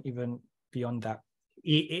something even beyond that.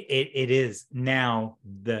 It is now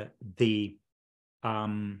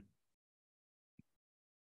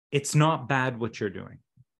it's not bad what you're doing,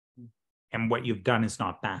 and what you've done is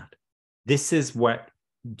not bad. This is what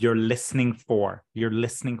you're listening for. You're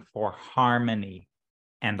listening for harmony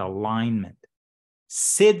and alignment.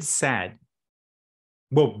 Sid said,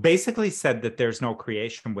 Well, basically said that there's no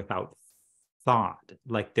creation without thought.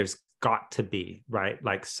 Like there's got to be, right?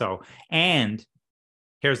 Like, so, and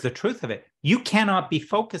here's the truth of it. You cannot be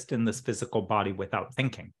focused in this physical body without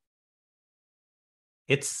thinking.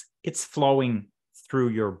 It's flowing through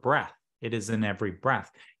your breath. It is in every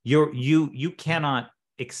breath. You cannot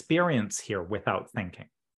experience here without thinking.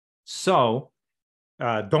 So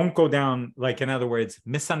don't go down, like, in other words,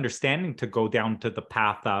 misunderstanding to go down to the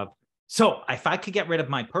path of, so if I could get rid of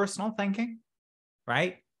my personal thinking,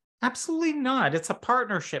 right? Absolutely not. It's a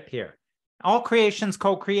partnership here. All creation's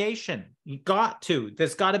co-creation. You got to.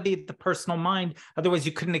 There's got to be the personal mind. Otherwise,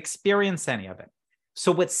 you couldn't experience any of it.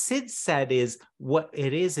 So what Sid said is what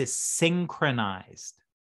it is synchronized.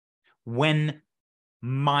 When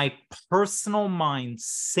my personal mind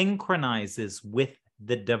synchronizes with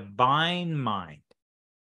the divine mind,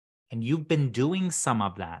 and you've been doing some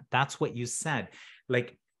of that. That's what you said.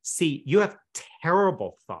 Like, see, you have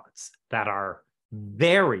terrible thoughts that are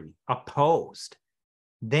very opposed.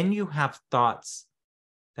 Then you have thoughts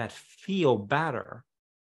that feel better.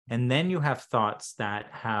 And then you have thoughts that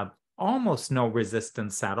have almost no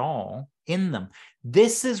resistance at all in them.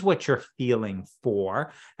 This is what you're feeling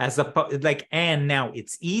for, as opposed, like, and now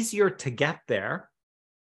it's easier to get there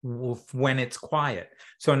when it's quiet.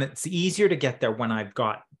 So, and it's easier to get there when I've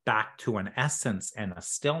got back to an essence and a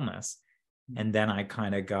stillness. And then I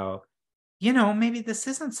kind of go, you know, maybe this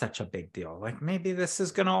isn't such a big deal. Like, maybe this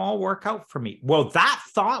is going to all work out for me. Well, that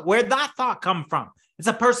thought, where'd that thought come from? It's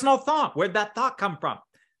a personal thought. Where'd that thought come from?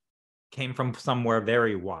 Came from somewhere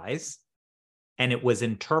very wise. And it was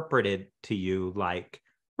interpreted to you like,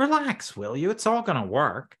 relax, will you? It's all going to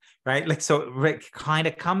work, right? Like, so it kind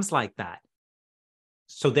of comes like that.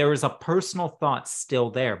 So there is a personal thought still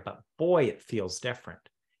there, but boy, it feels different.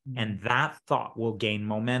 And that thought will gain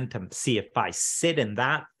momentum. See, if I sit in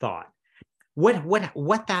that thought,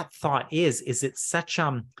 what that thought is it's such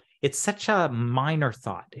a minor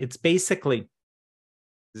thought. It's basically,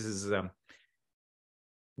 this is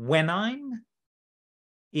when I'm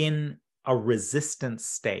in a resistant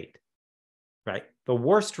state, right? The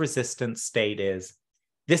worst resistant state is,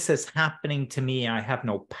 this is happening to me. I have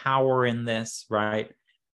no power in this, right?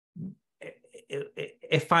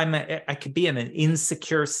 If I could be in an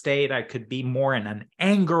insecure state, I could be more in an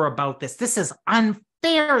anger about this. This is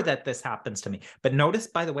unfair that this happens to me. But notice,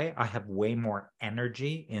 by the way, I have way more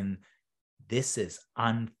energy in this is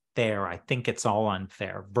unfair. I think it's all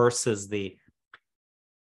unfair versus the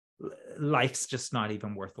life's just not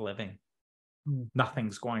even worth living.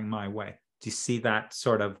 Nothing's going my way. Do you see that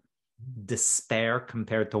sort of despair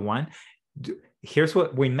compared to one? Here's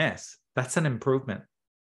what we miss. That's an improvement.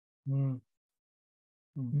 You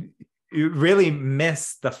really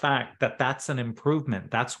miss the fact that that's an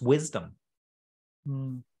improvement. That's wisdom.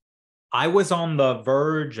 I was on the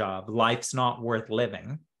verge of life's not worth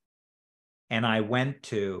living. And I went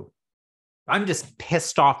to, I'm just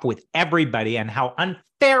pissed off with everybody and how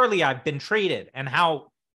unfairly I've been treated, and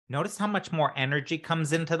how, notice how much more energy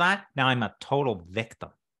comes into that. Now I'm a total victim,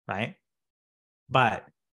 right? But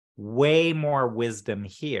way more wisdom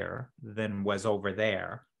here than was over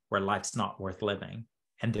there, where life's not worth living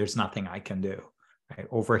and there's nothing I can do. Right?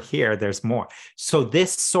 Over here, there's more. So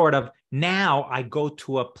this sort of, now I go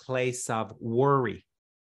to a place of worry.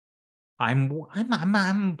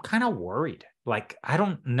 I'm kind of worried. Like, I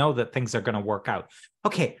don't know that things are going to work out.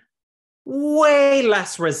 Okay, way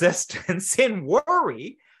less resistance in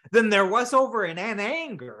worry than there was over in an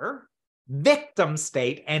anger, victim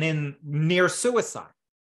state, and in near suicide.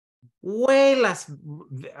 Way less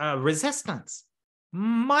resistance.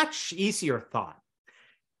 Much easier thought.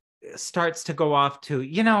 Starts to go off to,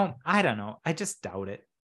 you know, I don't know. I just doubt it.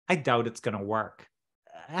 I doubt it's going to work.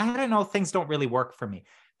 I don't know. Things don't really work for me.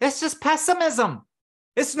 That's just pessimism.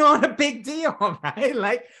 It's not a big deal, right?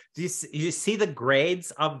 Like, you see the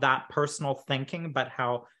grades of that personal thinking, but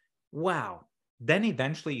how, wow. Then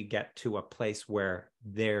eventually you get to a place where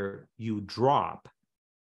there you drop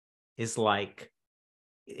is like,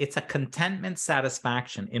 it's a contentment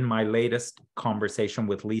satisfaction. In my latest conversation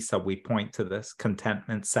with Lisa, we point to this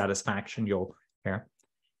contentment satisfaction. You'll hear.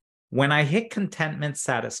 When I hit contentment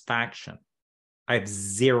satisfaction, I have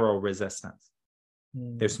zero resistance.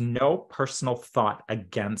 There's no personal thought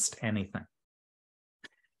against anything.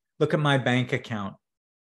 Look at my bank account.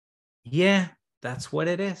 Yeah, that's what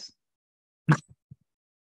it is.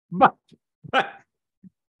 but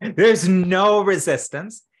there's no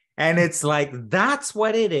resistance. And it's like, that's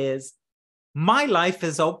what it is. My life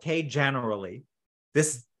is okay generally.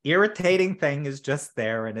 This irritating thing is just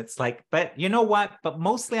there. And it's like, but you know what? But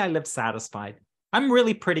mostly I live satisfied. I'm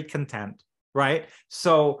really pretty content, right?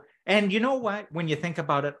 So And you know what? When you think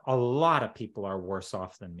about it, a lot of people are worse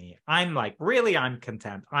off than me. I'm like, really, I'm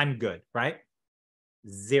content. I'm good, right?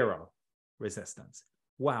 Zero resistance.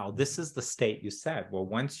 Wow, this is the state you said. Well,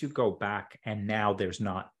 once you go back and now there's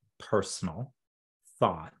not personal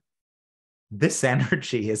thought, this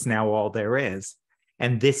energy is now all there is.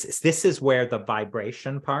 And this is where the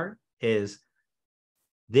vibration part is.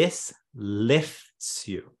 This lifts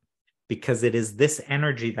you, because it is this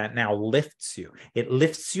energy that now lifts you. It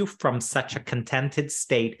lifts you from such a contented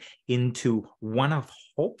state into one of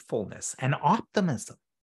hopefulness and optimism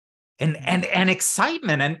and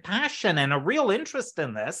excitement and passion and a real interest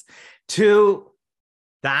in this, to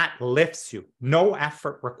that lifts you. No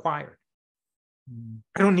effort required.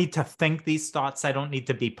 I don't need to think these thoughts. I don't need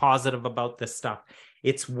to be positive about this stuff.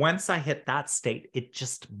 It's once I hit that state, it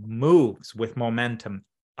just moves with momentum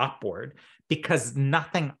upward, because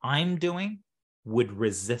nothing I'm doing would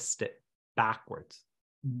resist it backwards.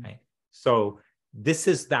 Right? So this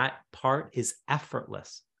is, that part is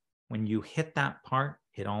effortless. When you hit that part,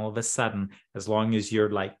 it all of a sudden, as long as you're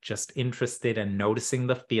like just interested in noticing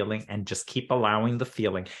the feeling and just keep allowing the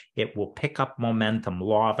feeling, it will pick up momentum.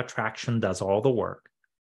 Law of attraction does all the work,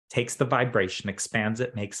 takes the vibration, expands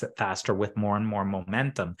it, makes it faster with more and more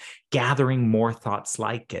momentum, gathering more thoughts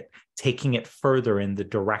like it, taking it further in the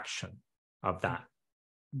direction of that.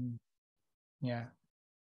 Yeah.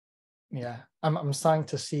 I'm starting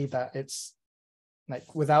to see that it's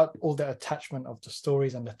like, without all the attachment of the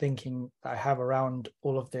stories and the thinking that I have around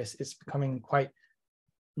all of this, it's becoming quite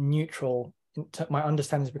neutral. My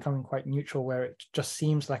understanding is becoming quite neutral, where it just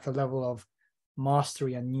seems like a level of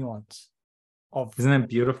mastery and nuance. Isn't it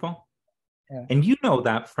beautiful? Yeah. And you know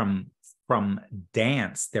that from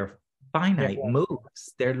dance, they're finite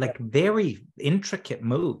moves. They're like very intricate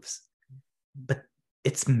moves, but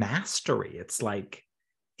it's mastery. It's like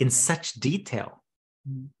in such detail.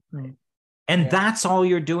 And that's all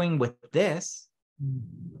you're doing with this.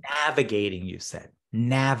 Navigating, you said,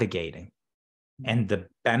 navigating. And the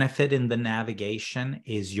benefit in the navigation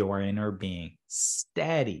is your inner being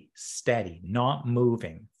steady, not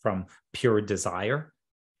moving from pure desire,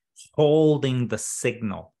 holding the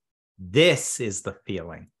signal. This is the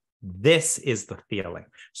feeling. This is the feeling,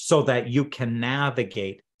 so that you can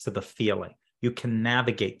navigate to the feeling. You can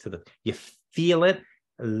navigate to you feel it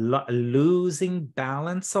losing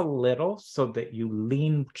balance a little, so that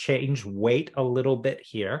you change weight a little bit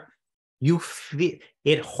here. You feel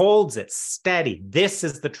it, holds it steady. This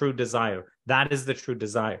is the true desire. That is the true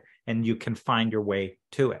desire. And you can find your way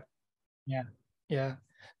to it. Yeah.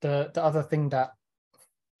 The other thing that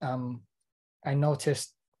I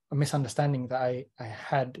noticed, a misunderstanding that I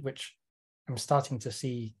had, which I'm starting to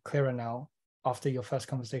see clearer now after your first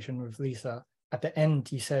conversation with Lisa. At the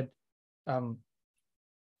end, you said,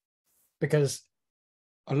 because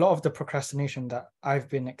a lot of the procrastination that I've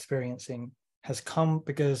been experiencing has come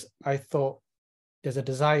because I thought there's a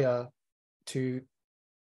desire to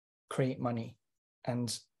create money,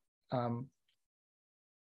 and I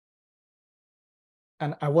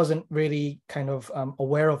wasn't really kind of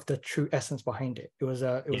aware of the true essence behind it. It was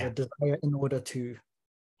a desire in order to,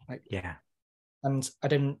 like, and I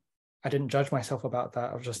didn't judge myself about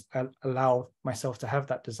that. I was just allow myself to have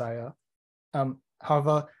that desire.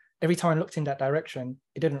 However, every time I looked in that direction,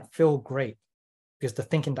 it didn't feel great, because the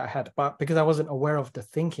thinking that I had, but because I wasn't aware of the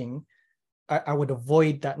thinking, I would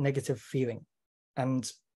avoid that negative feeling.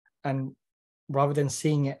 And rather than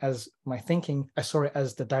seeing it as my thinking, I saw it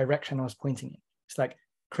as the direction I was pointing in. It's like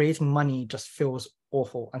creating money just feels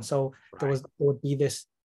awful. And so there would be this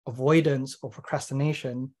avoidance or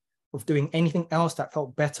procrastination of doing anything else that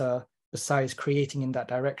felt better besides creating in that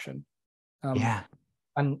direction.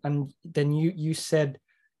 And then you said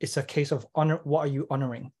it's a case of honor. What are you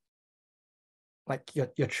honoring? Like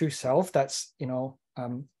your true self, that's,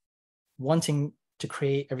 wanting to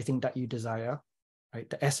create everything that you desire, right?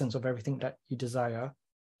 The essence of everything that you desire.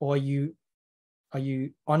 Or are you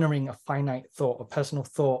honoring a finite thought, a personal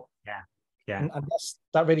thought? And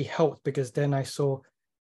that really helped, because then I saw,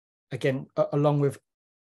 again, along with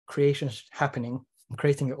creation happening and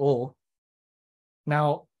creating it all,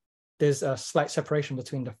 now there's a slight separation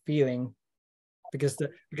between the feeling, because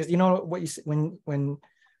you know what you when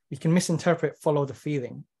you can misinterpret follow the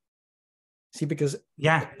feeling. See, because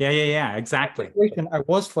exactly. I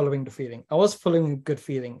was following the feeling. I was following a good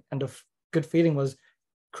feeling, and the good feeling was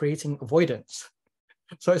creating avoidance.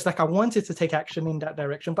 So it's like I wanted to take action in that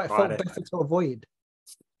direction, but I felt better to avoid.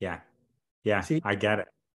 See? I get it.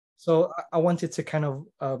 So I wanted to kind of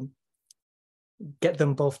get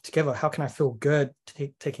them both together. How can I feel good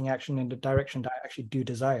taking action in the direction that I actually do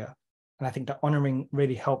desire? And I think that honoring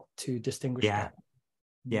really helped to distinguish that.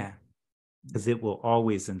 Yeah, because it will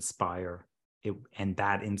always inspire it, and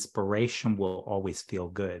that inspiration will always feel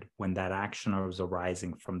good. When that action is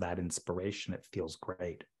arising from that inspiration, it feels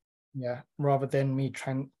great. Yeah, rather than me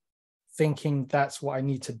thinking that's what I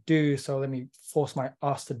need to do, so let me force my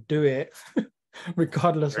ass to do it,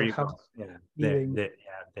 regardless There of you how go. Yeah, feeling.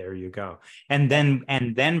 there you go. And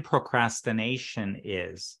then procrastination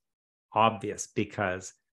is obvious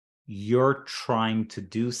because you're trying to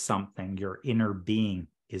do something your inner being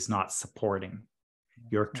is not supporting.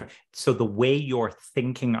 So the way you're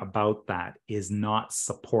thinking about that is not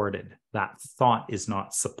supported. That thought is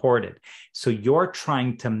not supported. So you're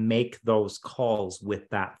trying to make those calls with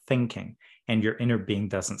that thinking, and your inner being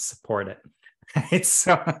doesn't support it. It's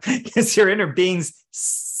so because your inner being's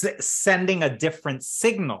sending a different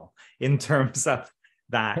signal in terms of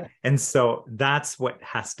that. And so that's what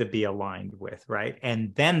has to be aligned with, right?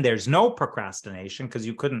 And then there's no procrastination because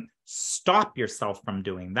you couldn't stop yourself from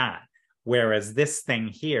doing that. Whereas this thing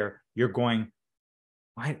here, you're going,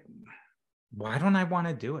 why don't I want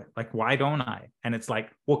to do it? Like, why don't I? And it's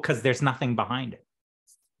like, well, because there's nothing behind it.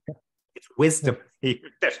 It's wisdom.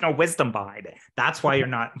 There's no wisdom behind it. That's why you're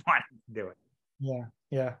not wanting to do it.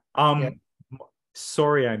 Yeah.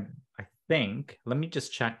 Sorry, I think, let me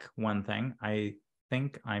just check one thing. I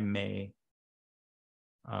think I may,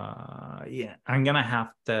 I'm gonna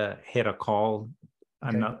have to hit a call,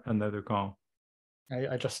 Okay. another call.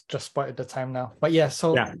 I just spotted the time now, but yeah.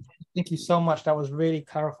 So Yeah, thank you so much. That was really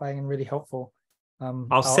clarifying and really helpful.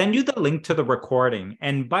 I'll send you the link to the recording.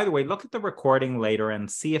 And by the way, look at the recording later and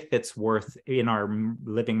see if it's worth, in our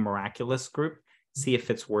Living Miraculous group, see if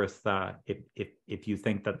it's worth, if you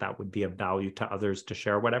think that would be of value to others to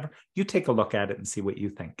share, whatever. You take a look at it and see what you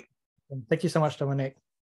think. Thank you so much, Dominic.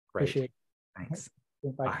 Great. Appreciate it. Thanks.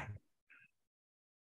 Bye. Bye.